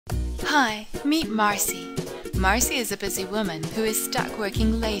Hi, meet Marcy. Marcy is a busy woman who is stuck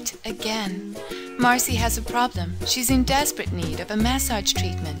working late again. Marcy has a problem. She's in desperate need of a massage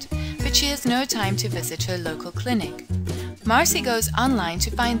treatment, but she has no time to visit her local clinic. Marcy goes online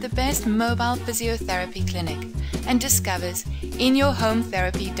to find the best mobile physiotherapy clinic and discovers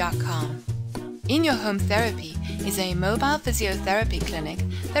inyourhometherapy.com. In Your Home Therapy is a mobile physiotherapy clinic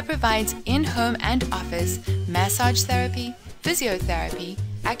that provides in-home and office massage therapy, physiotherapy,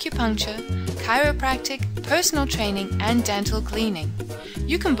 acupuncture, chiropractic, personal training, and dental cleaning.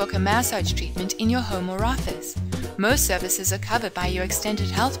 You can book a massage treatment in your home or office. Most services are covered by your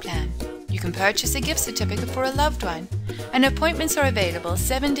extended health plan. You can purchase a gift certificate for a loved one, and appointments are available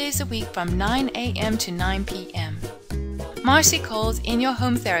 7 days a week from 9 a.m. to 9 p.m. Marcy calls In Your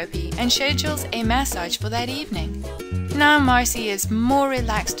Home Therapy and schedules a massage for that evening. Now Marcy is more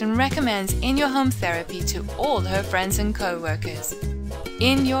relaxed and recommends In Your Home Therapy to all her friends and co-workers.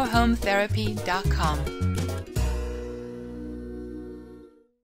 inyourhometherapy.com